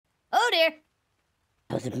Oh dear.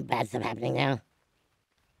 Oh, some bad stuff happening now.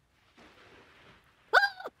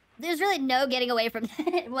 There's really no getting away from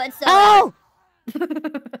that whatsoever. Oh!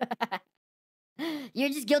 You're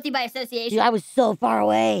just guilty by association. Dude, I was so far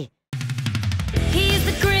away. He's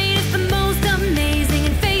the greatest, the most amazing.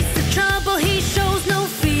 In face of trouble, he shows no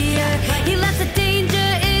fear. He laughs at danger,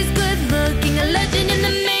 is good looking. A legend in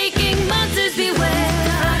the making, monsters beware.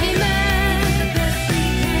 Froggy Man,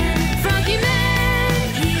 Froggy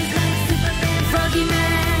Man, he's like Superman. Froggy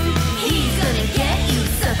Man, he's gonna get you,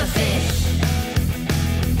 suckerfish.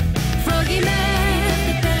 Froggy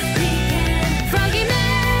Man, Froggy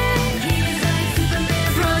Man, he's like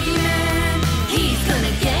Superman. Froggy Man, he's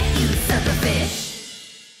gonna get you, suckerfish.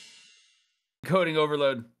 Coding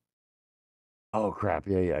overload. Oh, crap.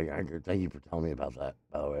 Yeah. Thank you for telling me about that,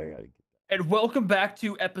 by the way. And welcome back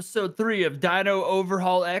to episode 3 of Dino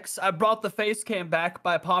Overhaul X. I brought the face cam back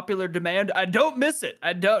by popular demand. I don't miss it.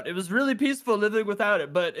 I don't. It was really peaceful living without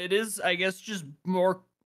it, but it is, I guess, just more...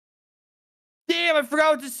 Damn, I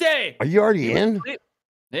forgot what to say. Are you already in?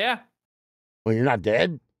 Yeah. Well, you're not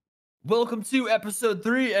dead? Welcome to episode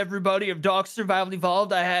 3, everybody, of Dog Survival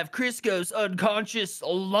Evolved. I have Crisco's unconscious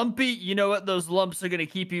lumpy. You know what? Those lumps are going to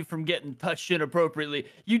keep you from getting touched inappropriately.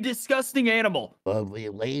 You disgusting animal. Lovely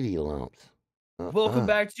lady lumps. Welcome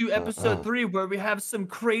back to episode 3, where we have some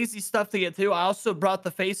crazy stuff to get to. I also brought the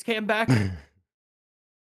face cam back.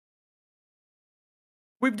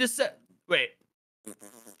 We've wait.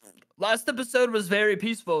 Last episode was very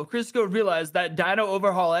peaceful. Crisco realized that Dino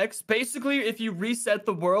Overhaul X, basically, if you reset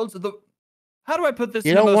the worlds, how do I put this?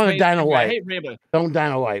 You don't want to dino wipe. I hate Rainbow. Don't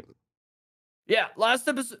dino wipe. Yeah, last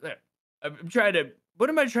episode. I'm trying to. What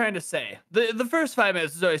am I trying to say? The first 5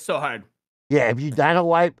 minutes is always so hard. Yeah, if you dino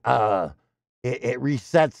wipe, it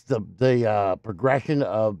resets the progression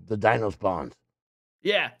of the dino spawns.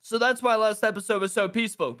 Yeah, so that's why last episode was so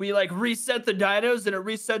peaceful. We like reset the dinos and it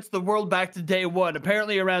resets the world back to day 1.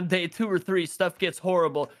 Apparently around day 2 or 3, stuff gets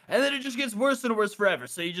horrible. And then it just gets worse and worse forever.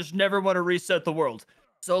 So you just never want to reset the world.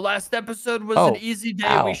 So last episode was an easy day.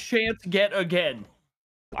 Ow. We shan't get again.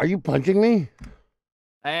 Are you punching me?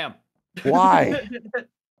 I am. Why?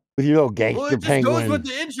 With your little gangster Well, it just penguin. goes with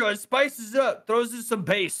the intro. It spices it up, throws in some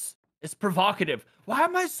bass. It's provocative. Why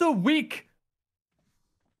am I so weak?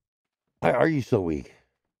 Why are you so weak?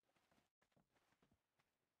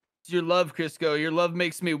 It's your love, Crisco. Your love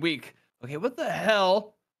makes me weak. Okay, what the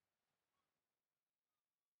hell?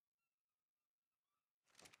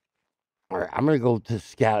 All right, I'm going to go to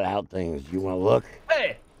scout out things. You want to look?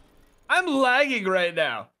 Hey, I'm lagging right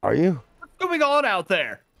now. Are you? What's going on out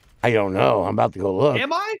there? I don't know. I'm about to go look.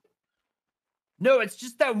 Am I? No, it's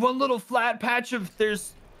just that one little flat patch of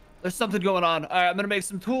there's something going on. All right, I'm going to make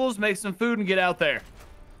some tools, make some food, and get out there.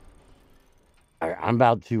 All right, I'm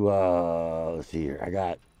about to, let's see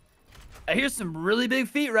here. I hear some really big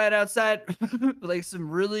feet right outside. Like some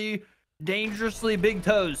really dangerously big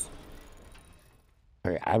toes.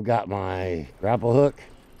 All right, I've got my grapple hook.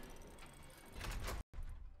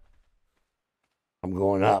 I'm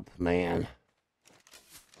going up, man.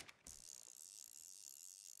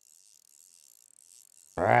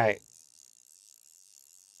 All right.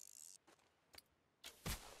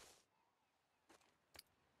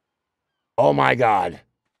 Oh my God.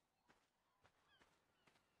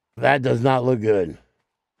 That does not look good.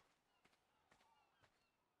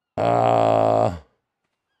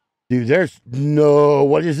 Dude, there's no,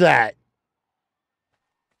 what is that?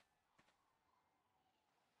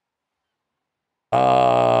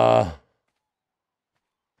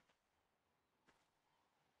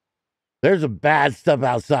 There's a bad stuff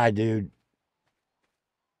outside, dude.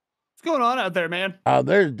 What's going on out there, man?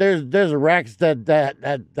 There's a Rex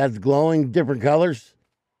that's glowing different colors.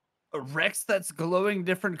 A Rex that's glowing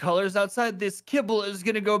different colors outside. This kibble is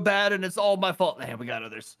gonna go bad, and it's all my fault. Man, we got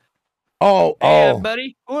others. Hey,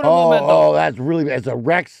 buddy. That's really bad. It's a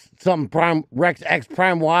Rex Rex X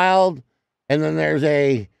Prime Wild, and then there's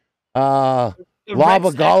a Lava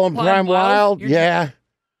Golem Prime Wild. Yeah.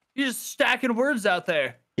 You're just stacking words out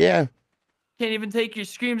there. Yeah. Can't even take your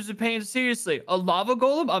screams of pain seriously. A lava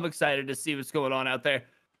golem? I'm excited to see what's going on out there.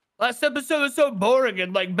 Last episode was so boring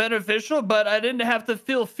and like beneficial, but I didn't have to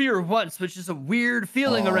feel fear once, which is a weird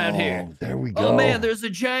feeling around here. There we go. Oh man, there's a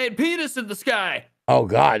giant penis in the sky. Oh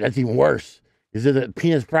God, that's even worse. Is it a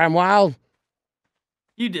penis prime wild?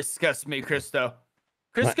 You disgust me, Cristo.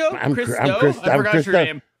 Crisco? I'm Cristo? I forgot your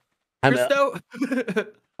name. Cristo?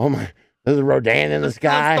 Oh my, there's a Rodan in the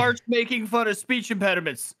sky. Starts making fun of speech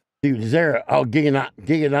impediments. Dude, is there a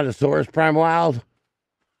Giganotosaurus prime wild?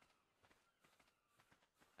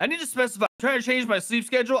 I need to specify. I'm trying to change my sleep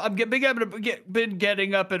schedule. I've been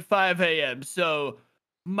getting up at 5 a.m. So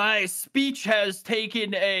My speech has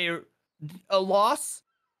taken a loss.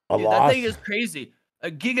 A Dude, loss. that thing is crazy.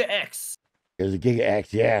 A Giga X. There's a Giga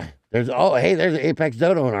X, yeah. There's there's an Apex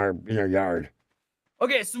Dodo in our yard.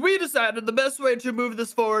 Okay, so we decided the best way to move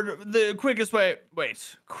this forward, the quickest way.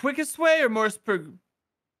 Wait, quickest way or more?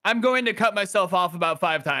 I'm going to cut myself off about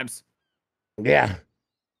 5 times. Yeah.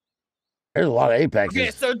 There's a lot of Apexes.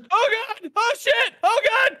 Okay, so oh god, oh shit, oh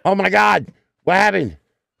god. Oh my god, what happened?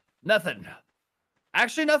 Nothing.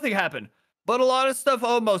 Actually, nothing happened, but a lot of stuff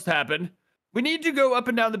almost happened. We need to go up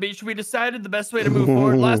and down the beach. We decided the best way to move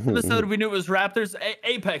forward. Last episode, we knew it was raptors,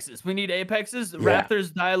 apexes. We need apexes, Yeah.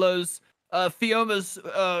 raptors, dilos, Fiomas,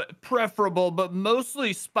 preferable, but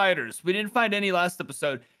mostly spiders. We didn't find any last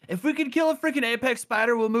episode. If we could kill a freaking apex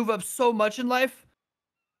spider, we'll move up so much in life.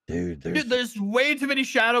 Dude, There's way too many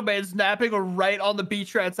shadow bands napping right on the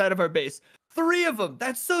beach right outside of our base. 3 of them.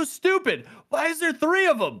 That's so stupid. Why is there 3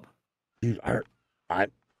 of them? dude, Not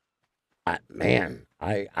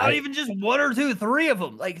even just 1 or 2, 3 of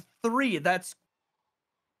them. Like 3. That's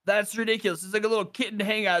ridiculous. It's like a little kitten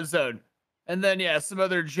hangout zone. And then yeah, some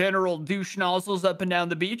other general douche nozzles up and down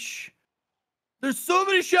the beach. There's so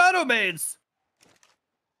many shadow maids.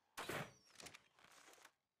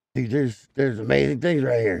 dude, there's amazing things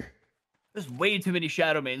right here. There's way too many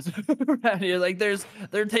shadow mains around here. Like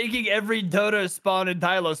they're taking every Dodo spawn and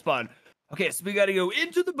Dilo spawn. Okay, so we gotta go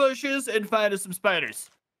into the bushes and find us some spiders.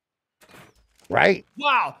 Right?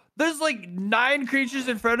 Wow, there's like 9 creatures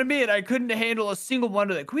in front of me and I couldn't handle a single one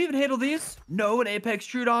of them. Can we even handle these? No, an Apex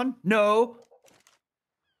Trudon? No.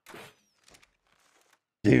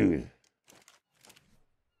 Dude.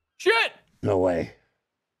 Shit! No way.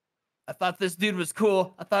 I thought this dude was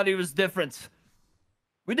cool. I thought he was different.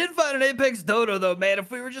 We did find an Apex Dodo though, man.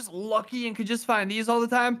 If we were just lucky and could just find these all the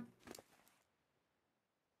time.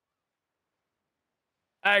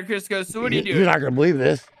 All right, Crisco, so what are you doing? You're not going to believe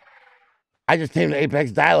this. I just tamed an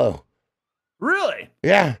Apex Dilo. Really?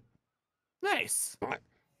 Yeah. Nice.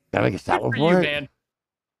 Gotta make a Good saddle for for you, it? man.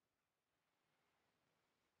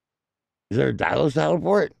 Is there a Dilo saddle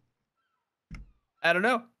for it? I don't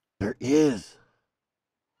know. There is.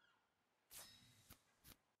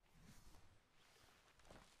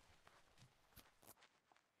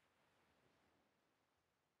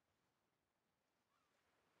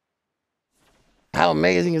 How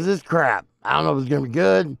amazing is this crap? I don't know if it's going to be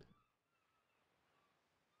good.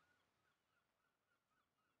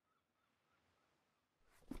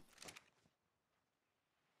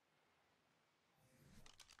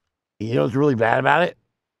 You know what's really bad about it?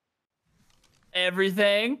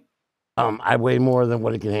 Everything. I weigh more than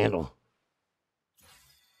what it can handle.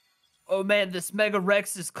 Oh man, this Mega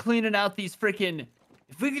Rex is cleaning out these freaking.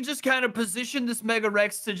 If we could just kind of position this Mega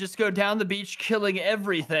Rex to just go down the beach killing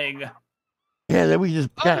everything. Yeah, then we just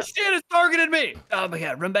Oh shit, it's targeted me! Oh my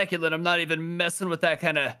god, run back, Lynn. I'm not even messing with that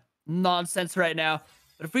kind of nonsense right now.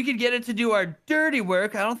 But if we could get it to do our dirty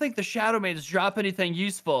work, I don't think the Shadow Maidens drop anything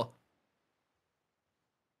useful.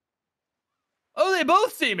 Oh, they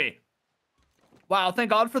both see me! Wow, thank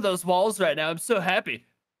God for those walls right now. I'm so happy.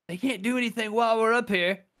 They can't do anything while we're up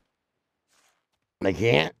here. They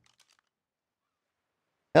can't?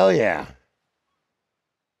 Hell yeah.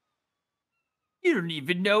 You don't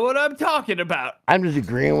even know what I'm talking about. I'm just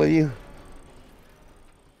agreeing with you.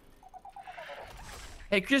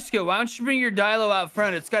 Hey, Crisco, why don't you bring your Dilo out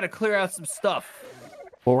front? It's got to clear out some stuff.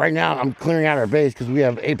 Well, right now, I'm clearing out our base because we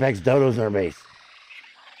have Apex Dodos in our base.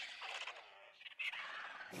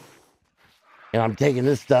 And I'm taking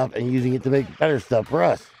this stuff and using it to make better stuff for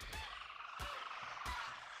us.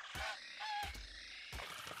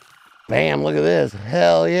 Bam, look at this.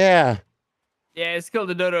 Hell yeah. Yeah, it's killed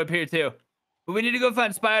a Dodo up here, too. But we need to go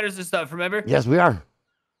find spiders and stuff, remember? Yes, we are.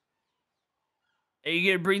 Are you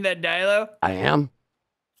going to bring that Dilo? I am.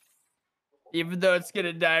 Even though it's going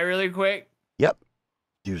to die really quick? Yep.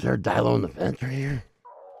 Dude, is there a Dilo in the fence right here?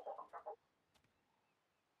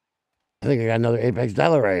 I think I got another Apex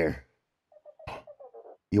Dilo right here.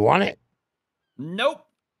 You want it? Nope.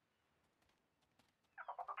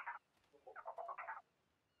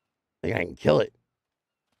 I think I can kill it.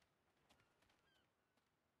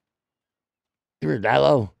 Come here,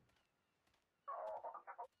 Dilo.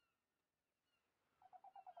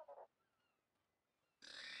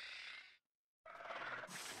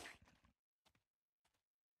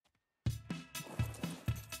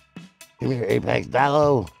 Come here, Apex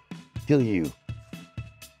Dilo. Kill you.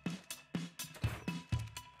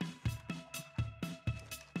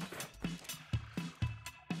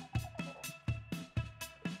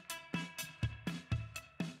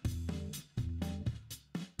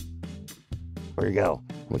 Where you go?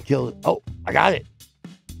 I'm gonna kill it. Oh, I got it.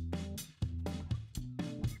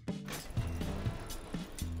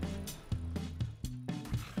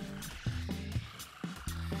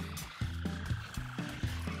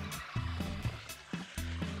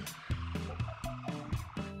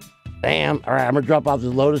 Damn. All right, I'm gonna drop off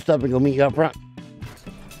this load of stuff and go meet you up front.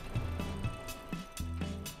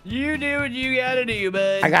 You do what you gotta do,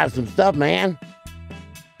 bud. I got some stuff, man.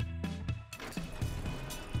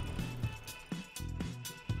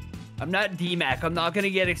 I'm not D-Mac. I'm not gonna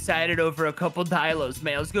get excited over a couple dilos,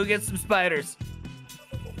 man. Let's go get some spiders.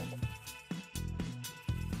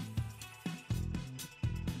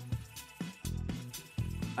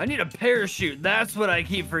 I need a parachute. That's what I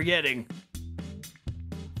keep forgetting.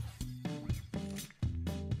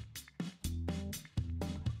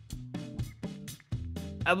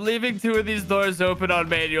 I'm leaving 2 of these doors open on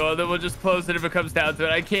manual, and then we'll just close it if it comes down to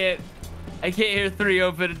it. I can't hear 3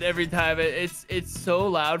 open every time. It's so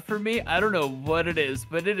loud for me. I don't know what it is,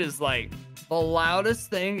 but it is like the loudest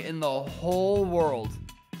thing in the whole world.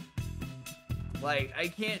 Like, I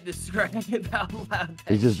can't describe how loud that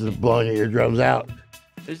He's just blowing your eardrums out.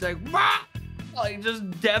 It's like, "Wah!" Like just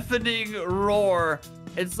deafening roar.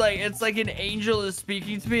 It's like an angel is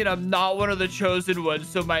speaking to me, and I'm not one of the chosen ones,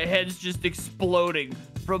 so my head's just exploding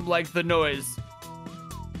from like the noise.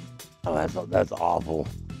 Oh, that's awful.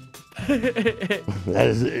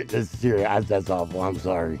 That's serious. That's awful. I'm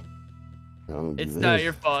sorry. It's not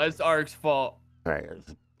your fault. It's Ark's fault. All right,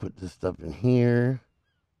 let's put this stuff in here.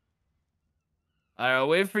 All right, I'll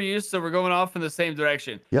wait for you. So we're going off in the same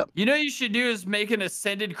direction. Yep. You know what you should do is make an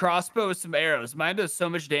ascended crossbow with some arrows. Mine does so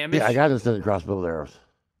much damage. Yeah, I got an ascended crossbow with arrows.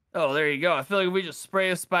 Oh, there you go. I feel like if we just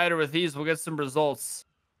spray a spider with these, we'll get some results.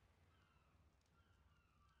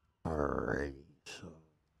 All right. So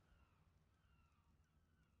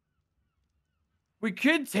We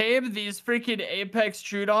could tame these freaking Apex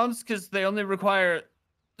Trudons because they only require.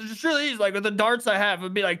 They're just really easy. Like with the darts I have,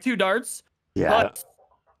 it'd be like 2 darts. yeah, But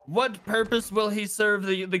what purpose will he serve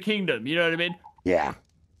the kingdom? You know what I mean? yeah.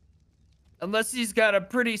 Unless he's got a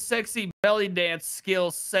pretty sexy belly dance skill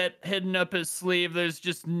set hidden up his sleeve, there's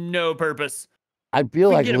just no purpose. I feel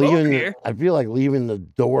We like can get him over leaving. here. I feel like leaving the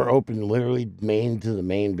door open, literally main to the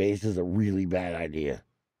main base, is a really bad idea.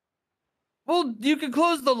 Well, you can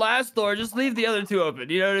close the last door, just leave the other 2 open.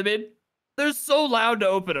 You know what I mean? They're so loud to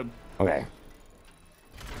open them. Okay.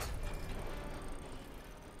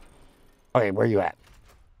 Okay, where you at?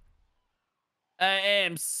 I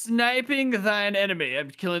am sniping thine enemy.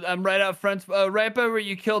 I'm right out front, right by where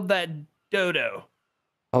you killed that dodo.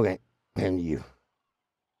 Okay, and you.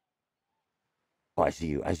 Oh, I see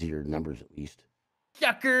you. I see your numbers at least.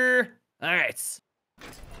 Yucker. All right.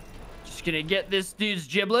 Just gonna get this dude's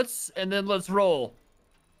giblets, and then let's roll.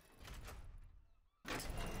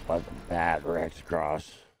 That's a bad Rex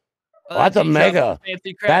cross. Oh, Oh, that's a big mega.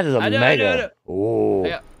 fancy crap. That is a I know, mega. Oh.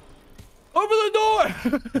 Yeah. Open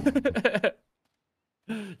the door!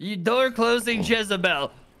 You door closing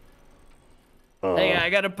Jezebel. Hey, I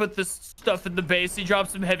gotta put this stuff in the base. He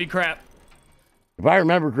dropped some heavy crap. If I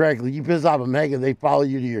remember correctly, you piss off a mega, they follow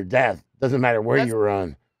you to your death. Doesn't matter where you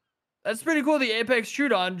run. That's pretty cool. The Apex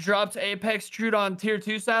Trudon dropped Apex Trudon tier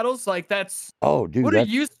 2 saddles. Like that's Oh, dude. what a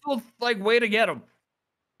useful like way to get them.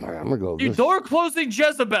 All right, I'm gonna go. You door closing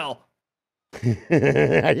Jezebel.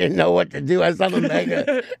 I didn't know what to do. I saw the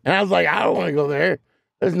mega, and I was like, I don't want to go there.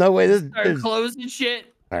 There's no way this. Start closing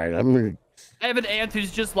shit. All right, I'm gonna. I have an aunt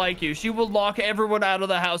who's just like you. She will lock everyone out of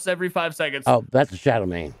the house every 5 seconds. Oh, that's a shadow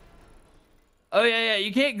main. Oh yeah.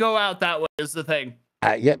 You can't go out that way is the thing.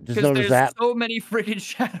 Yep, just Because noticed there's that. so many freaking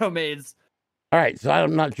shadow maids. All right, so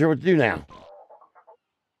I'm not sure what to do now.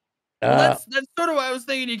 Well, that's sort of why I was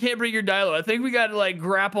thinking you can't bring your dilo. I think we got to like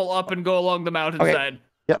grapple up and go along the mountainside.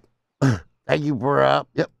 Yep. Thank you for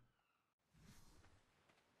Yep.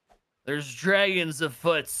 There's dragons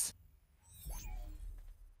afoot.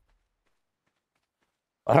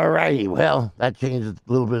 All righty. Well, that changes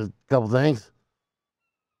a little bit, a couple things.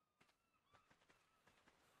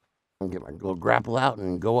 I'll get my little grapple out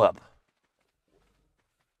and go up.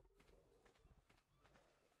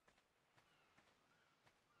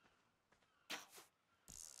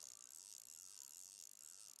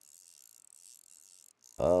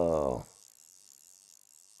 Oh.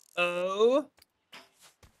 Oh.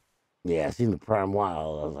 Yeah, I seen the prime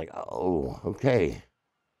wild. I was like, oh, okay.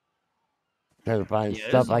 Trying to find Yeah,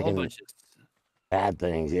 stuff there's a I whole can. bunch of Bad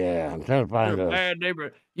things, yeah. I'm trying to find You're a those. bad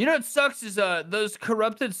neighbor. You know what sucks is those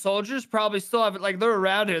corrupted soldiers probably still haven't like they're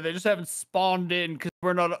around here. They just haven't spawned in because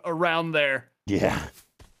we're not around there. Yeah.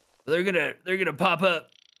 They're gonna pop up.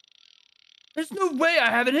 There's no way I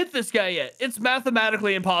haven't hit this guy yet. It's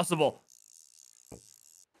mathematically impossible.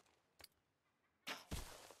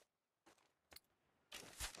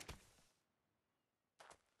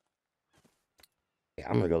 Yeah,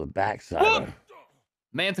 I'm gonna go the backside. Whoa!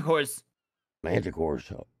 Manticores.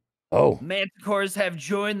 Manticores. Oh, Manticores have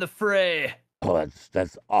joined the fray. Oh,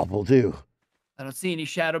 that's awful too. I don't see any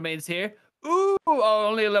shadow mains here. Ooh, oh,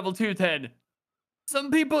 only a level 210.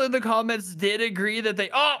 Some people in the comments did agree that that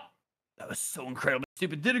was so incredibly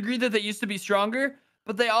stupid. Did agree that they used to be stronger,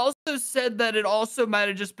 but they also said that it also might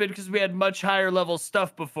have just been because we had much higher level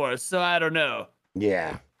stuff before. So I don't know.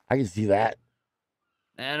 Yeah, I can see that.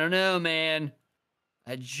 I don't know, man.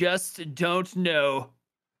 I just don't know.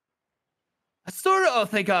 Oh,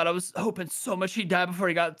 thank God. I was hoping so much he'd die before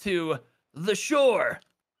he got to the shore.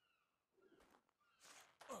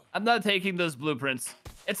 I'm not taking those blueprints.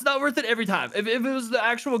 It's not worth it every time. If it was the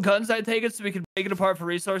actual guns, I'd take it so we could break it apart for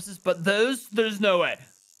resources. But those, there's no way.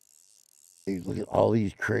 Dude, look at all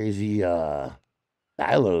these crazy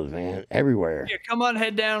silos, man, everywhere. Here, come on,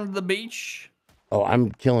 head down to the beach. Oh,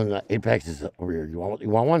 I'm killing the apexes over here. You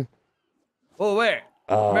want one? Oh, where?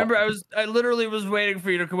 Remember, I literally was waiting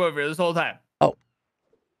for you to come over here this whole time. Oh.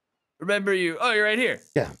 Remember you? Oh, you're right here.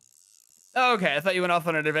 Yeah. Oh, okay. I thought you went off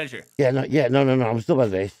on an adventure. Yeah, no. I'm still by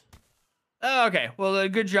the base. Oh, okay. Well,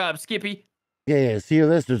 good job, Skippy. Yeah. See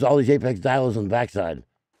this? There's all these apex dialos on the backside.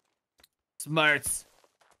 Smarts.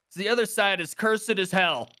 So the other side is cursed as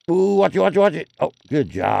hell. Ooh, watch it. Oh, good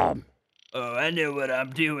job. Oh, I know what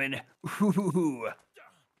I'm doing. Ooh.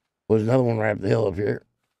 There's another one right up the hill up here.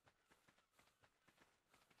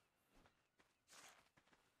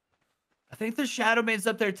 I think there's shadow mains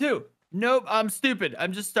up there too. Nope, I'm stupid.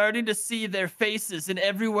 I'm just starting to see their faces in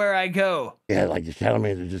everywhere I go. Yeah, like the shadow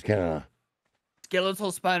mains are just kind of...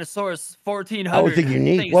 Skeletal Spinosaurus, 1400. Oh, it's a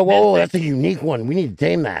unique... Whoa, that's a unique one. We need to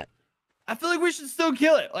tame that. I feel like we should still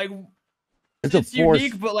kill it. Like, it's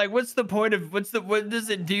unique, but like, what's the point of... What does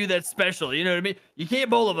it do that's special? You know what I mean? You can't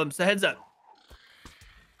bowl of them, so heads up.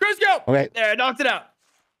 Chris, go! Okay. There, I knocked it out.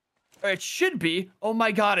 Or it should be. Oh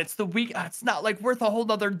my God, it's the weak... it's not like worth a whole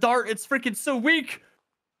nother dart. It's freaking so weak.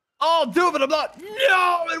 Oh, do it, but I'm not. No,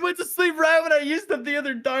 I went to sleep right when I used up the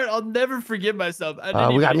other dart. I'll never forgive myself. I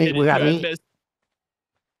didn't we got meat. We got meat.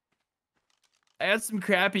 I had some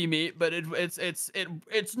crappy meat, but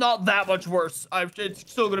it's not that much worse. It's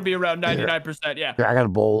still gonna be around 99%. Yeah. Here, I got a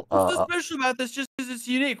bowl. What's so special about this? Just because it's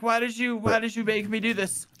unique. Why did you make me do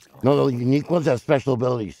this? No, the unique ones have special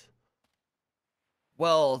abilities.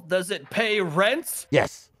 Well, does it pay rent?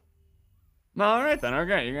 Yes. All right then.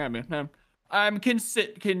 Okay, you got me. I'm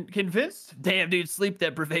convinced. Damn, dude, sleep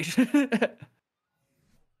deprivation.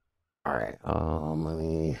 All right. Let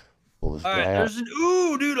me pull this All right, guy out.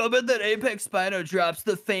 Ooh, dude, I bet that Apex Spino drops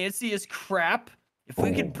the fanciest crap. If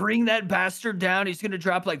we could bring that bastard down, he's gonna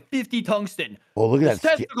drop like 50 tungsten. Oh, look at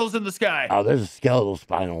that. Testicles in the sky. Oh, there's a skeletal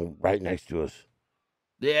spinal right next to us.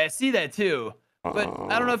 Yeah, I see that too. But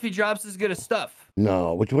I don't know if he drops as good as stuff.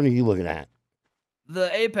 No, which one are you looking at?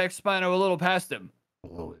 The Apex Spino a little past him. A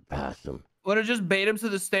little bit past him. Want to just bait him to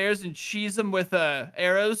the stairs and cheese him with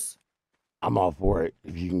arrows? I'm all for it.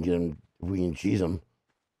 If you can get him, if we can cheese him.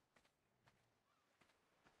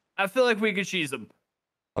 I feel like we could cheese him.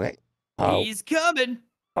 Okay. He's coming.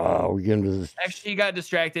 We're getting to this. Actually, he got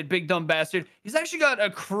distracted. Big dumb bastard. He's actually got a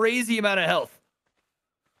crazy amount of health.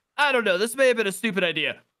 I don't know. This may have been a stupid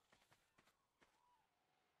idea.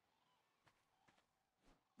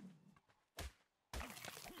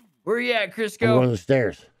 Where are you at, Crisco? I'm going to the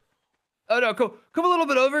stairs. Oh no, come a little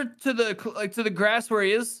bit over to the grass where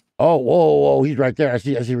he is. Oh, whoa, he's right there. I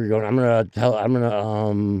see where you're going. I'm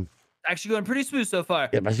gonna actually going pretty smooth so far.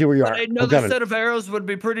 Yep, I see where you are. Another set of arrows would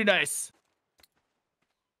be pretty nice.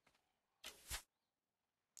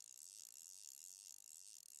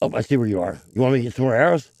 Oh, I see where you are. You want me to get some more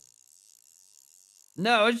arrows?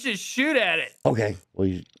 No, let's just shoot at it. Okay. Well,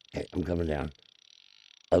 okay, I'm coming down.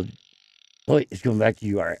 Oh, wait, it's coming back to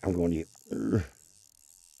you. All right, I'm going to you.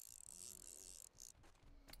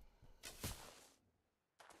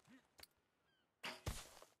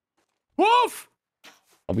 Woof!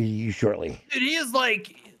 I'll be to you shortly. Dude, he is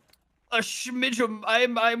like a schmidge.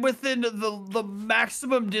 I'm within the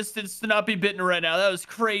maximum distance to not be bitten right now. That was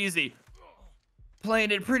crazy.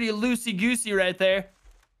 Playing it pretty loosey-goosey right there.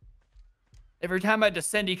 Every time I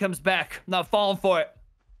descend, he comes back. I'm not falling for it.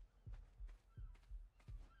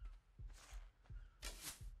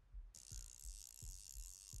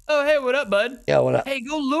 Oh, hey, what up, bud? Yeah, what up? Hey,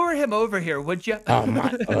 go lure him over here, would you? Oh,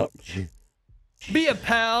 my. Be a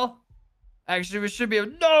pal. Actually, we should be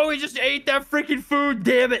able... No, he just ate that freaking food.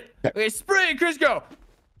 Damn it. Okay, spray it, Chris, go.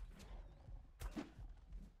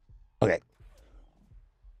 Okay.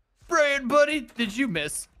 Spray it, buddy. Did you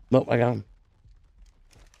miss? Nope, I got him.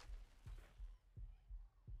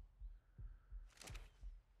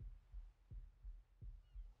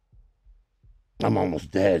 I'm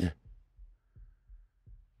almost dead.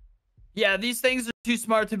 Yeah, these things are too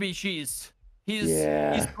smart to be cheesed.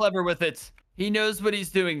 He's clever with it. He knows what he's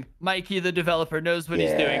doing. Mikey, the developer, knows what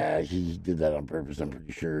he's doing. Yeah, he did that on purpose, I'm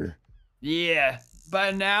pretty sure. Yeah.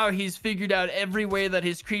 By now, he's figured out every way that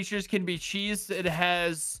his creatures can be cheesed. It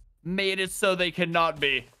has made it so they cannot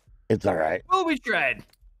be. It's all right. Well, we tried.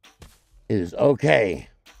 It is okay.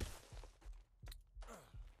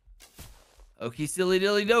 Okie silly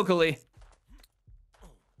dilly dokily.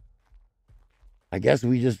 I guess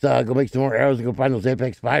we just go make some more arrows and go find those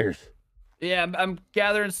apex spiders. Yeah, I'm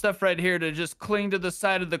gathering stuff right here to just cling to the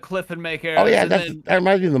side of the cliff and make arrows. Oh yeah, and that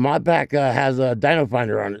reminds me. The mod pack has a dino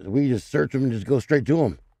finder on it. We just search them and just go straight to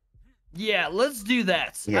them. Yeah, let's do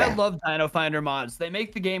that. Yeah. I love Dino Finder mods. They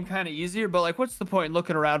make the game kind of easier, but like, what's the point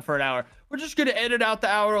looking around for an hour? We're just gonna edit out the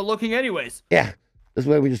hour of looking anyways. Yeah, this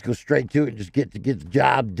way we just go straight to it and just get the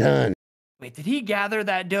job done. Wait, did he gather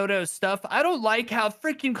that dodo stuff? I don't like how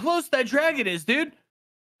freaking close that dragon is, dude.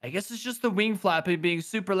 I guess it's just the wing flapping being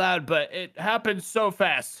super loud, but it happened so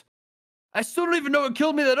fast. I still don't even know what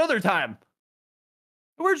killed me that other time.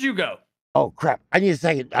 Where'd you go? Oh crap! I need a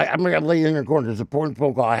second. I'm gonna lay you in your corner. There's an important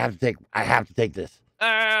phone call. I have to take. I have to take this. All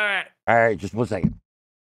right. All right, just 1 second.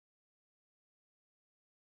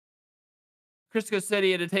 Crisco said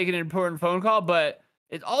he had to take an important phone call, but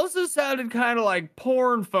it also sounded kind of like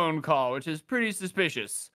porn phone call, which is pretty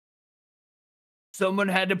suspicious. Someone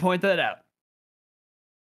had to point that out.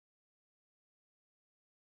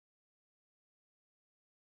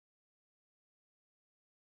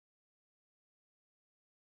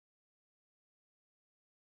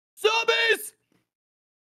 Zombies!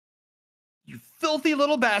 You filthy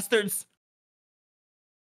little bastards.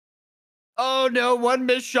 Oh no, one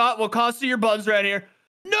missed shot will cost you your buns right here.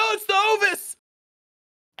 No, it's the Ovis!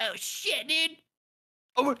 Oh shit, dude.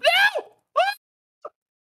 Oh, no! Ah!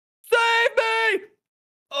 Save me!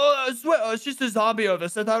 Oh, I swear, oh, it's just a zombie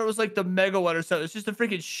Ovis. I thought it was like the mega one or something. It's just a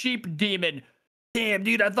freaking sheep demon. Damn,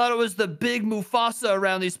 dude, I thought it was the big Mufasa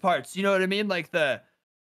around these parts. You know what I mean? Like the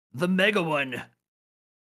mega one.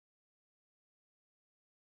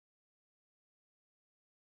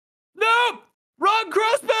 No! Wrong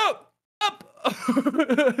crossbow! Up!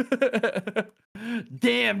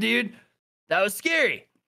 Damn, dude. That was scary.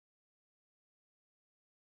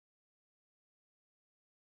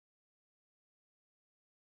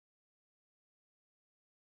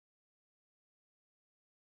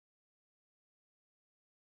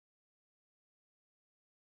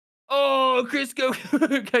 Oh,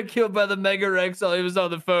 Crisco got killed by the Mega Rex while he was on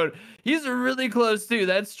the phone. He's really close too.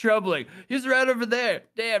 That's troubling. He's right over there.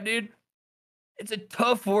 Damn, dude. It's a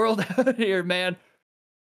tough world out here, man.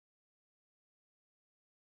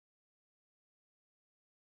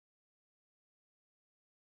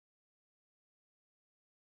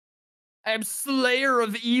 I am Slayer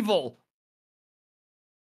of Evil.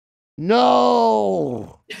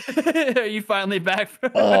 No. Are you finally back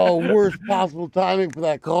from Oh, worst possible timing for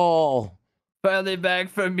that call. Finally back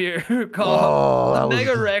from your call. Oh, The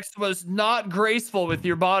Mega Rex was not graceful with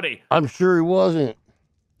your body. I'm sure he wasn't.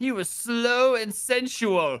 He was slow and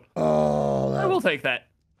sensual. Oh, I will take that.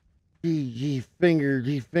 he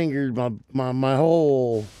fingered my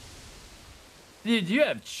hole. Dude, you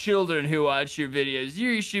have children who watch your videos.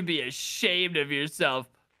 You should be ashamed of yourself.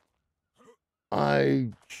 I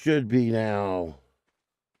should be now.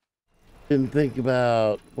 Didn't think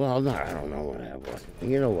about. Well, no, I don't know what I was.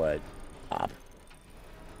 You know what? Pop.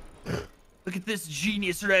 Look at this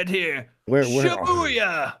genius right here. Where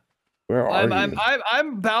Shibuya! Where are you?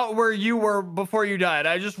 I'm about where you were before you died.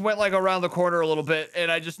 I just went like around the corner a little bit, and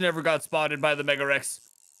I just never got spotted by the Mega Rex.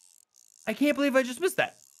 I can't believe I just missed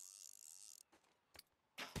that.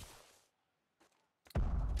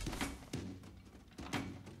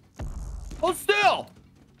 Hold still!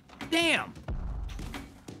 Damn.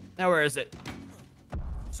 Now where is it?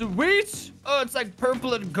 Sweet! Oh, it's like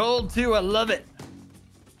purple and gold too. I love it.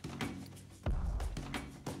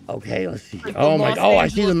 Okay, let's see. Like Oh the my! Los Oh, I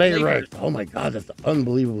see the Angeles Mega Lakers. Rex. Oh my God, that's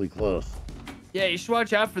unbelievably close. Yeah, you should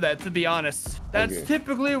watch out for that, to be honest. That's Okay.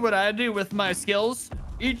 typically what I do with my skills.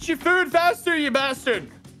 Eat your food faster, you bastard!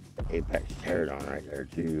 Apex Pterodon right there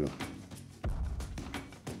too.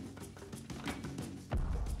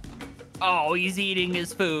 Oh, he's eating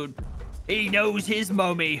his food. He knows his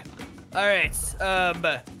mommy. All right,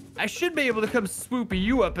 I should be able to come swoop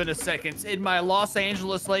you up in a second in my Los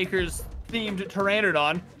Angeles Lakers themed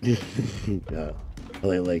Pteranodon.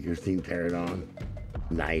 LA Lakers team Pterodon.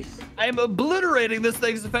 Nice. I'm obliterating this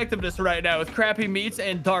thing's effectiveness right now with crappy meats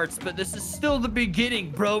and darts, but this is still the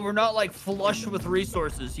beginning, bro. We're not like flush with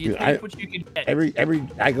resources. You Dude, think what you can get. Every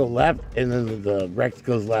I go left and then the Rex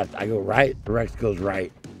goes left. I go right, the Rex goes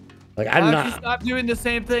right. Like I'm Why don't you not. stop doing the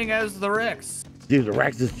same thing as the Rex? Dude, the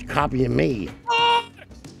Rex is copying me. Oh!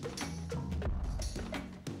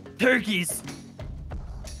 turkeys.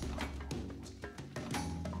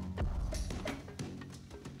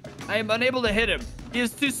 I am unable to hit him. He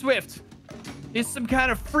is too swift. He's some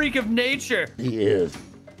kind of freak of nature. He is.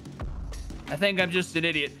 I think I'm just an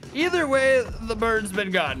idiot. Either way, the bird's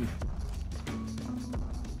been gotten.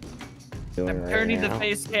 I'm turning the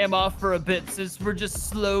face cam off for a bit since we're just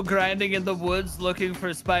slow grinding in the woods looking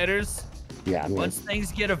for spiders. Yeah. Once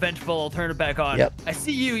things get eventful, I'll turn it back on. Yep. I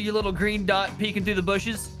see you, you little green dot peeking through the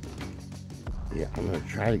bushes. Yeah, I'm gonna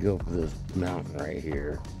try to go for this mountain right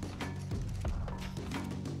here.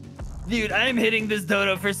 Dude, I'm hitting this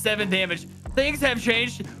dodo for 7 damage. Things have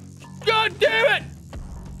changed. God damn it!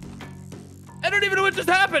 I don't even know what just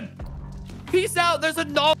happened. Peace out. There's a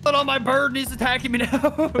noggin on my bird and he's attacking me now.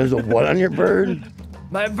 There's a what on your bird?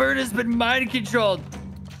 My bird has been mind controlled.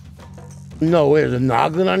 No, wait, there's a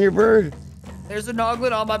noggin on your bird? There's a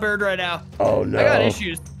noggin on my bird right now. Oh no. I got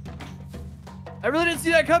issues. I really didn't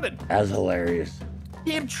see that coming. That's hilarious.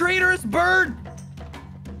 Damn traitorous bird.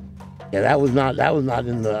 Yeah, that was not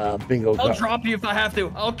in the bingo I'll card. drop you if I have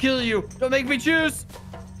to. I'll kill you. Don't make me choose.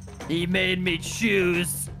 He made me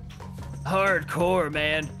choose. Hardcore,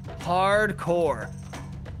 man. Hardcore.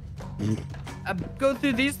 I go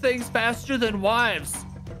through these things faster than wives.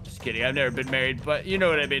 Just kidding. I've never been married, but you know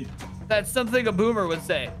what I mean. That's something a boomer would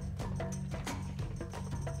say.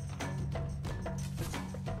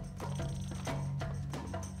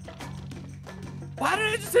 Why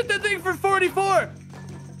did I just hit that thing for 44?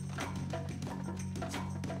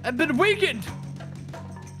 I've been weakened.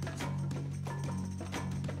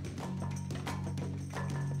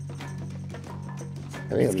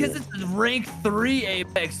 It's because it's a rank 3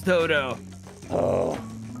 Apex Dodo. Oh.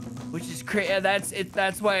 Which is crazy.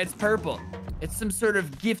 That's why it's purple. It's some sort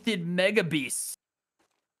of gifted mega beast.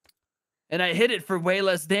 And I hit it for way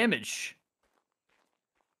less damage.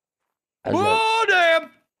 Oh,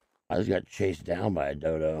 damn! I just got chased down by a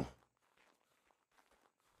dodo.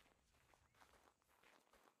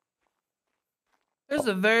 There's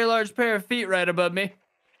a very large pair of feet right above me.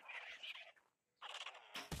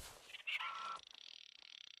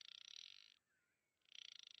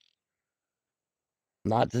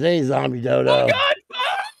 Not today, zombie dodo. Oh, God!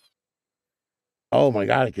 Oh my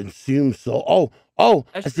God, it consumes soul. Oh,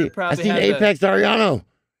 I see an Apex Ariano.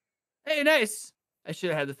 Hey, nice. I should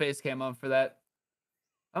have had the face cam on for that.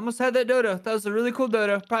 I almost had that dodo. That was a really cool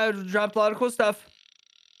dodo. Probably dropped a lot of cool stuff.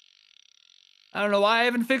 I don't know why I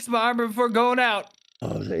haven't fixed my armor before going out.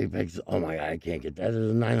 Oh, the Apex. Oh my God, I can't get that.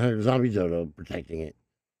 There's a 900 zombie dodo protecting it.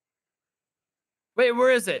 Wait,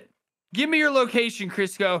 where is it? Give me your location,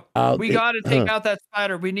 Crisco. We got to take out that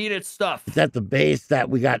spider. We need its stuff. It's at the base that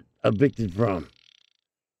we got evicted from.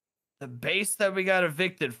 The base that we got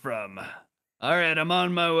evicted from. All right, I'm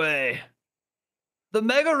on my way. The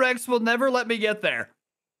Mega Rex will never let me get there.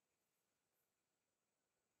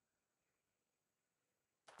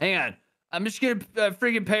 Hang on. I'm just gonna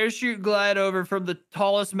freaking parachute glide over from the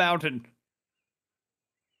tallest mountain.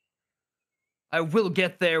 I will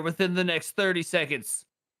get there within the next 30 seconds.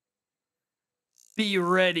 Be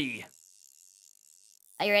ready.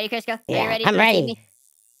 Are you ready, Crisco? Yeah, Are you ready? I'm to ready. receive me?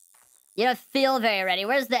 You don't feel very ready.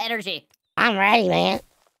 Where's the energy? I'm ready, man.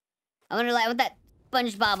 I wonder, like, what that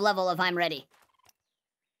SpongeBob level of I'm ready.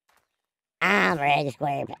 I'm ready to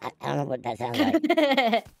square. I don't know what that sounds like.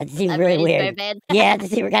 That just seems I'm really ready, weird. SquarePants. Yeah, it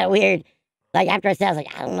just seems kind of weird. Like after I said, I was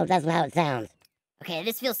like, I don't know if that's how it sounds. Okay,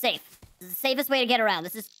 this feels safe. This is the safest way to get around.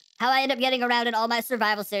 This is how I end up getting around in all my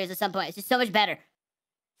survival series at some point. It's just so much better.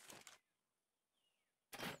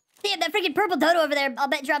 Damn, that freaking purple dodo over there, I'll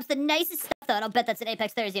bet drops the nicest stuff, though. And I'll bet that's an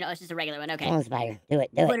Apex Thursday. You know, it's just a regular one. Okay. Come on, Spider. Do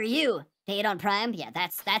it. Do What it. are you? Take it on Prime? Yeah,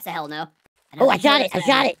 that's a hell no. Oh, I shot it. I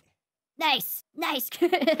shot it. Nice. Nice.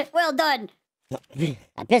 Well done.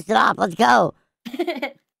 I pissed it off. Let's go.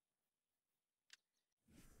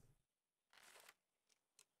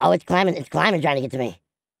 Oh, it's climbing. It's climbing, trying to get to me.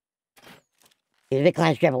 Dude, if it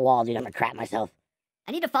climbs straight up a wall, dude, I'm gonna crap myself.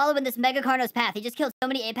 I need to follow in this Mega Carno's path. He just killed so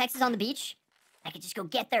many Apexes on the beach. I could just go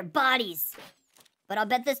get their bodies. But I'll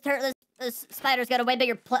bet this spider's got a way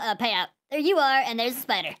bigger payout. There you are, and there's the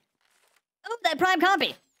spider. Oh, that prime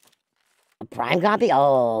copy. A prime copy?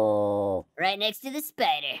 Oh. Right next to the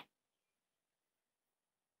spider.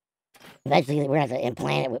 Eventually, we're gonna have to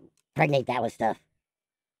implant it, impregnate that with stuff.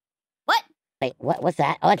 What? Wait, what's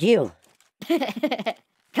that? Oh, that's you.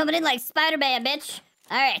 Coming in like Spider-Man, bitch.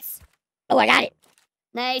 All right. Oh, I got it.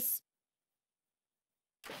 Nice.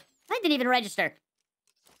 I didn't even register.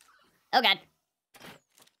 Oh, God.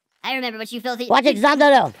 I remember what you filthy... Watch it,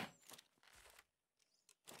 Zondodo.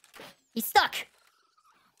 He's stuck.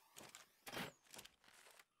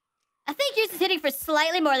 I think yours is hitting for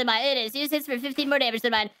slightly more than mine. It is. Yours hits for 15 more damage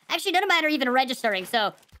than mine. Actually, none of mine are even registering,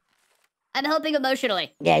 so I'm helping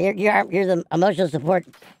emotionally. Yeah, you're the emotional support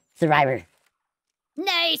survivor.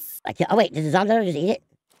 Nice. Oh wait, did the zombie dodo just eat it?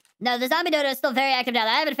 No, the zombie dodo is still very active now.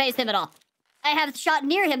 I haven't faced him at all. I have shot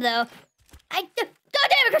near him though. God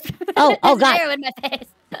damn it! Oh, There's an God. arrow in my face.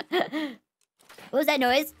 What was that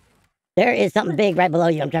noise? There is something big right below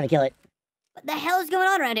you. I'm trying to kill it. What the hell is going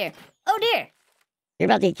on around here? Oh dear. You're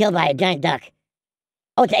about to get killed by a giant duck.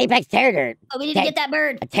 Oh, it's an apex terror bird. Oh, we need to get that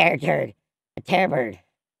bird. A terror turd. A terror bird.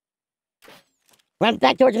 Run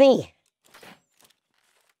back towards me.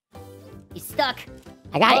 He's stuck.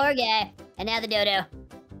 I got it. Poor guy. And now the dodo.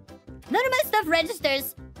 None of my stuff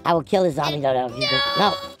registers. I will kill this zombie dodo. If you just...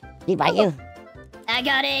 No. Did he bite you? I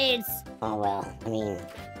got AIDS. Oh, well. I mean,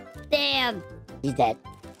 Damn. he's dead.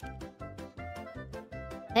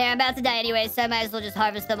 Hey, I'm about to die anyway, so I might as well just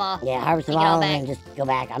harvest them all. Yeah, harvest them Take it all all back. and then just go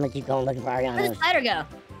back. I'm gonna keep going looking for Where'd the Arianos. spider go?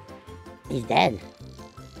 He's dead.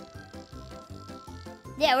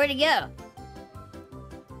 Yeah, where'd he go?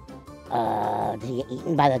 Did he get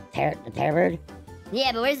eaten by the terror bird?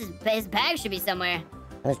 Yeah, but where's his bag should be somewhere.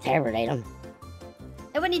 This terror bird ate him.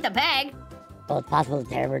 I wouldn't eat the bag. Well, it's possible the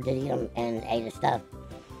terror bird did eat him and ate his stuff.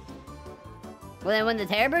 Well, then wouldn't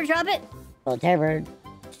the terror bird drop it? Well, the terror bird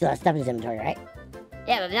still has stuff in his inventory, right?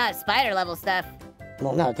 Yeah, but not spider level stuff.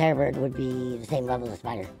 Well, no, terror bird would be the same level as a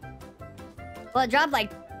spider. Well, it dropped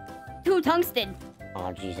like 2 tungsten.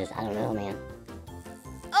 Oh, Jesus, I don't know, man.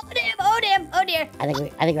 Oh damn, oh damn, oh dear. I think we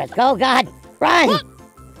have to go. God, run! What?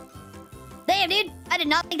 Damn, dude. I did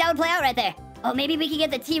not think that would play out right there. Oh, maybe we can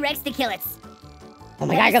get the T-Rex to kill it. Oh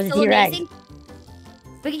my God, here That'd be comes the T-Rex. amazing.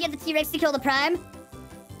 We can get the T-Rex to kill the Prime.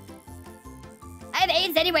 I have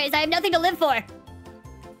AIDS anyways. I have nothing to live for.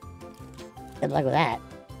 Good luck with that.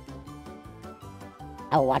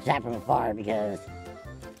 I will watch that from afar because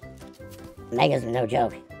Mega's no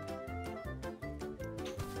joke.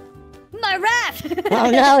 My raft!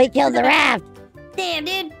 Oh no, he killed the raft! Damn,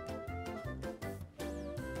 dude.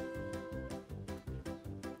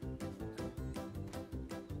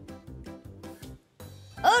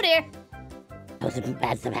 Oh dear. There's some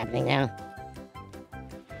bad stuff happening now.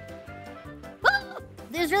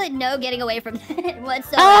 There's really no getting away from it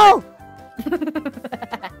whatsoever. Oh!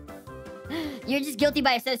 You're just guilty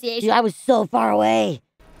by association. Dude, I was so far away.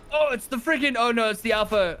 Oh, it's the freaking. Oh no, it's the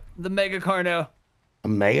alpha, the Mega Carno. A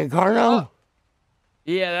Mega Carno?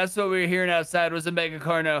 Yeah, that's what we were hearing outside was a Mega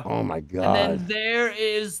Carno. Oh my And God. then there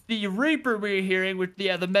is the Reaper we were hearing with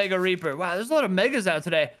the Mega Reaper. Wow, there's a lot of Megas out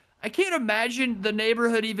today. I can't imagine the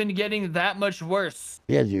neighborhood even getting that much worse.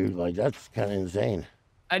 Yeah, dude, like that's kind of insane.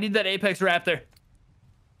 I need that Apex Raptor.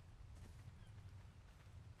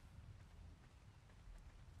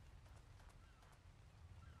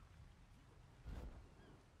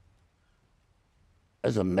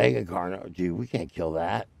 That's a Mega Carno, dude. We can't kill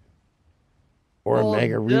that. Or a Well,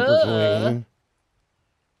 Mega Reaper duh. Queen.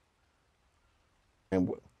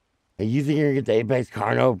 And you think you're gonna get the Apex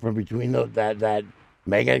Carno from between that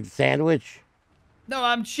Mega sandwich? No,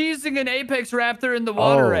 I'm cheesing an Apex Raptor in the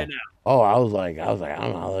water right now. Oh, I was like, I don't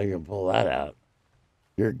know how you're gonna pull that out.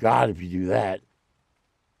 You're a god if you do that.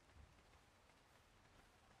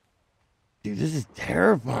 Dude, this is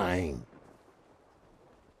terrifying.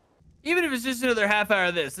 Even if it's just another half hour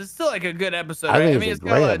of this, it's still like a good episode, I right? think I mean, it's it's a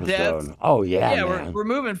got a great lot of episode. depth. Oh yeah, Yeah, man. we're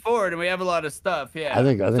moving forward and we have a lot of stuff. Yeah. I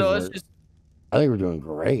think so let's just. I think we're doing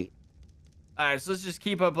great. All right, so let's just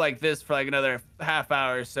keep up like this for like another half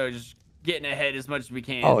hour. So just getting ahead as much as we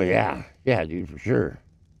can. Oh yeah, yeah, dude, for sure.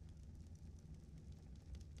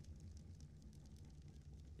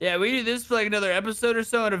 Yeah, we do this for like another episode or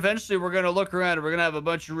so, and eventually we're gonna look around and we're gonna have a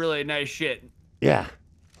bunch of really nice shit. Yeah.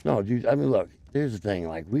 No, dude. I mean, look. Here's the thing.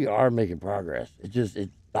 Like, we are making progress.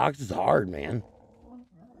 Docs is hard, man.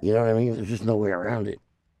 You know what I mean? There's just no way around it.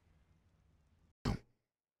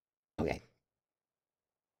 Okay.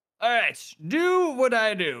 All right, do what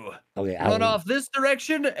I do. Okay. Run off this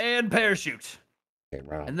direction and parachute. Okay,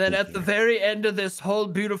 run off And then this at the way. very end of this whole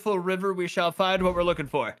beautiful river, we shall find what we're looking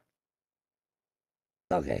for.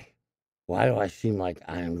 Okay. Why do I seem like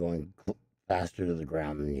I am going faster to the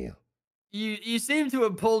ground than you? You seem to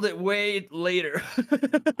have pulled it way later.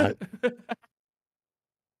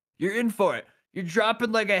 You're in for it. You're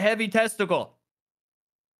dropping like a heavy testicle.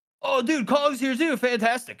 Oh, dude, Kong's here too.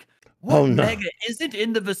 Fantastic. What Oh, no. Mega isn't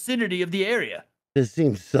in the vicinity of the area? This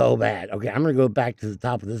seems so bad. Okay, I'm gonna go back to the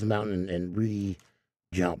top of this mountain and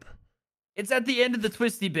re-jump. It's at the end of the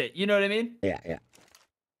twisty bit. You know what I mean? Yeah, yeah.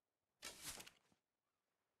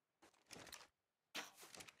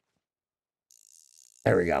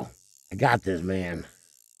 There we go. I got this, man.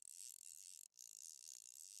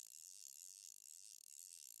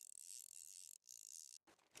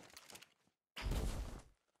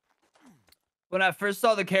 When I first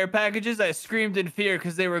saw the care packages, I screamed in fear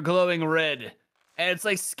because they were glowing red. And it's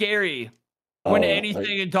like scary when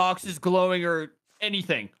anything in docks is glowing or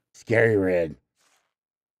anything. Scary red.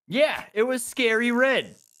 Yeah, it was scary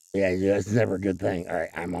red. Yeah, that's never a good thing. All right,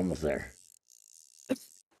 I'm almost there.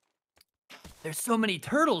 There's so many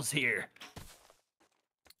turtles here.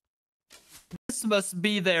 This must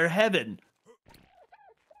be their heaven.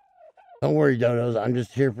 Don't worry, Dodos. I'm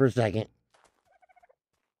just here for a second.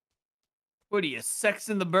 What are you,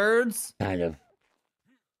 sexing the birds? Kind of.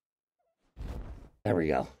 There we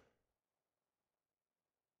go.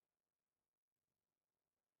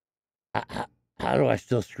 How do I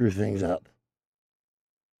still screw things up?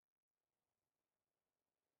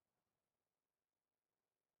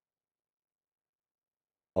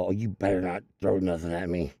 Oh, you better not throw nothing at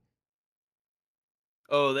me.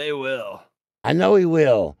 Oh, they will. I know he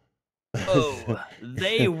will. Oh,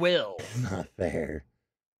 they will. It's not fair.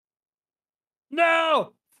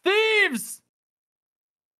 No! Thieves!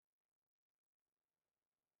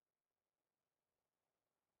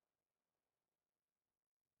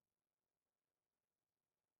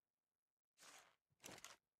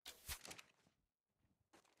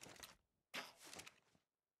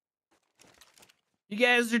 You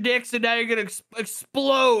guys are dicks and now you're gonna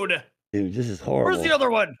explode. Dude, this is horrible. Where's the other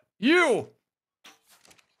one? You!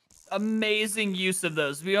 Amazing use of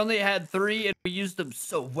those. We only had 3 and we used them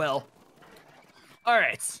so well. All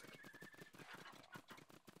right.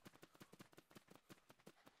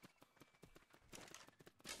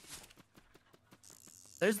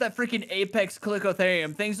 There's that freaking Apex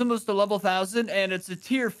Clicotherium. Thing's almost a level 1000 and it's a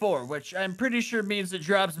tier 4, which I'm pretty sure means it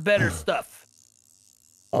drops better stuff.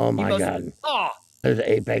 Oh my god. Oh! There's an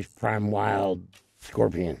Apex Prime Wild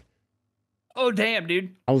Scorpion. Oh damn,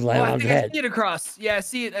 dude. I was laying on his head. I see it across. Yeah, I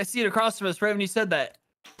see it across from us right when you said that.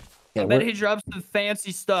 Yeah, I bet he drops some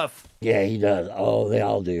fancy stuff. Yeah, he does. Oh, they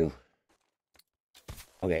all do.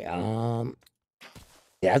 Okay, yeah,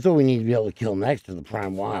 that's what we need to be able to kill next to the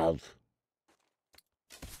Prime Wilds.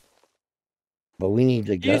 But we need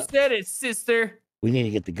to You said it, sister. We need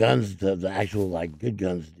to get the guns, the actual, like, good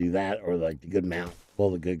guns to do that, or, like, the good mount.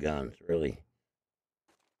 Well, the good guns, really.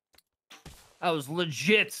 That was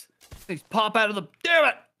legit. Things pop out of the... Damn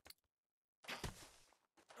it!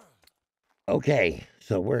 Okay,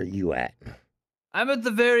 so where are you at? I'm at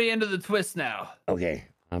the very end of the twist now. Okay,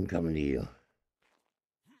 I'm coming to you.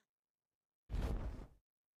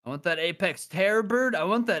 I want that Apex Terror Bird. I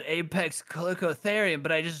want that Apex Clicotherium,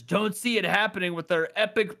 but I just don't see it happening with their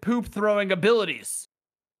epic poop-throwing abilities.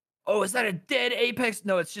 Oh, is that a dead Apex?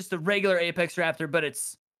 No, it's just a regular Apex Raptor, but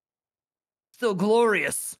it's still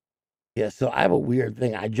glorious. Yeah, so I have a weird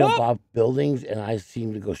thing. I jump off buildings, and I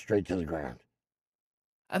seem to go straight to the ground.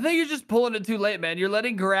 I think you're just pulling it too late, man. You're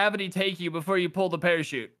letting gravity take you before you pull the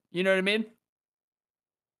parachute. You know what I mean?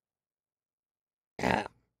 Yeah.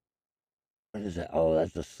 What is that? Oh,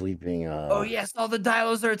 that's the sleeping, Oh, yes. All the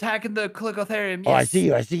dilos are attacking the Clicotherium. Yes. Oh, I see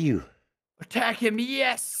you. I see you. Attack him.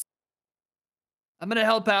 Yes. I'm going to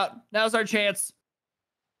help out. Now's our chance.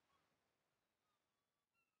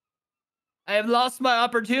 I have lost my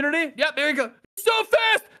opportunity. Yep, there you go. He's so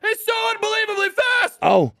fast. He's so unbelievably fast.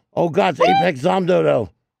 Oh God, it's Apex Zomdodo.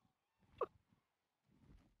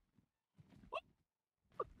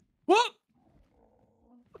 Whoop.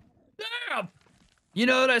 Damn. You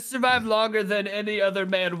know what? I survived longer than any other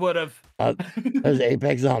man would have. There's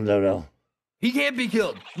Apex Zomdodo. He can't be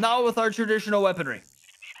killed. Not with our traditional weaponry.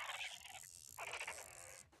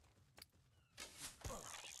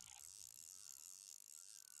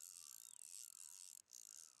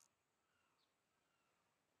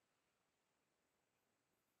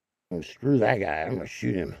 Oh, screw that guy. I'm gonna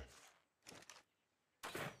shoot him.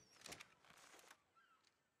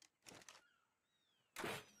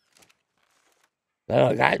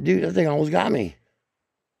 Oh, God, dude, that thing almost got me.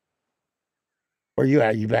 Where you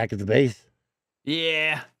at? You back at the base?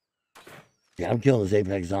 Yeah. Yeah, I'm killing this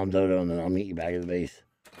Apex Zomdodo, and then I'll meet you back at the base.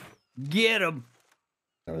 Get him.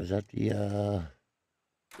 Or was that the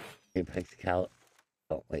Apex Cal?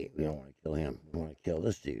 Oh wait, we don't want to kill him. We want to kill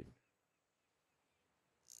this dude.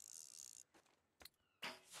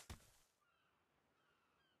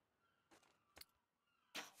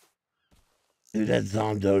 Dude, that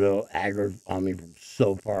Zomdodo aggroed on me from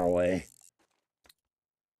so far away.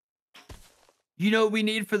 You know what we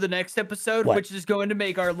need for the next episode, What? which is going to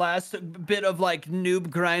make our last bit of like noob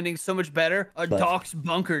grinding so much better? A Doc's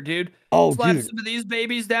bunker, dude. Oh, Slap dude. some of these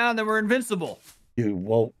babies down, then we're invincible. Dude,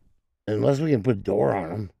 well, unless we can put a door on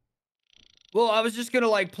them. Well, I was just gonna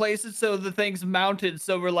like place it so the thing's mounted,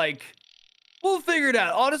 so we're like We'll figure it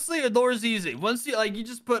out. Honestly, a door's easy. Once you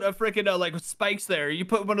just put a freaking like spikes there. You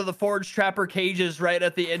put one of the forge trapper cages right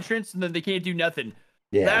at the entrance, and then they can't do nothing.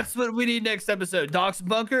 Yeah. That's what we need next episode. Doc's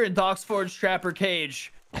bunker and Doc's forge trapper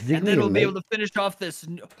cage. I think And then we'll be able to finish off this.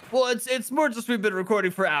 Well, it's more just we've been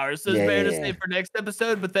recording for hours, so it's fair to say for next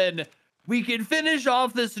episode. But then we can finish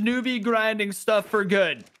off this newbie grinding stuff for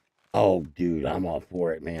good. Oh, dude, I'm all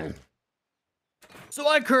for it, man. So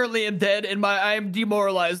I currently am dead, and I am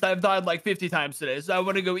demoralized. I've died like 50 times today, so I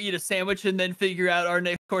want to go eat a sandwich and then figure out our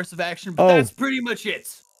next course of action. But that's pretty much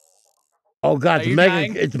it. Oh God,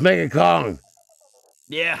 it's Mega Kong.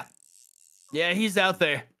 Yeah, he's out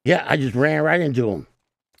there. Yeah, I just ran right into him.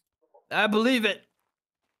 I believe it.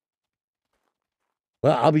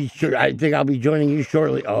 Well, I'll be sure. I think I'll be joining you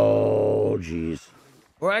shortly. Oh, jeez.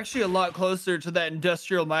 We're actually a lot closer to that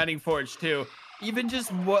industrial mining forge too. Even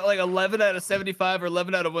just like 11 out of 75 or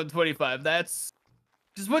 11 out of 125. That's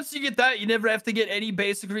just once you get that, you never have to get any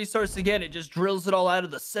basic resource again. It just drills it all out of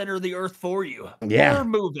the center of the earth for you. Yeah. We're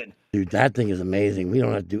moving. Dude, that thing is amazing. We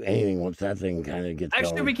don't have to do anything once that thing kind of gets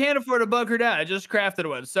Actually, going. we can't afford a bunker down. I just crafted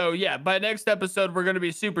one. So yeah, by next episode, we're going to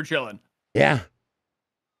be super chilling. Yeah.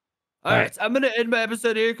 All right, I'm going to end my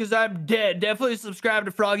episode here because I'm dead. Definitely subscribe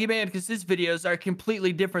to Froggy Man because his videos are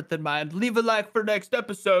completely different than mine. Leave a like for next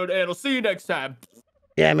episode, and I'll see you next time.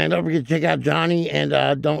 Yeah, man, don't forget to check out Johnny, and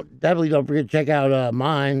definitely don't forget to check out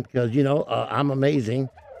mine because, you know, I'm amazing.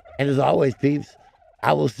 And as always, peeps,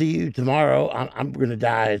 I will see you tomorrow. I'm going to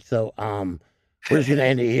die, so we're just going to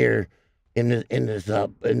end it here in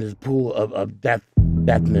this pool of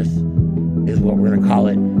deathness is what we're going to call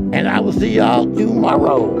it. And I will see y'all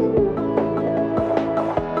tomorrow.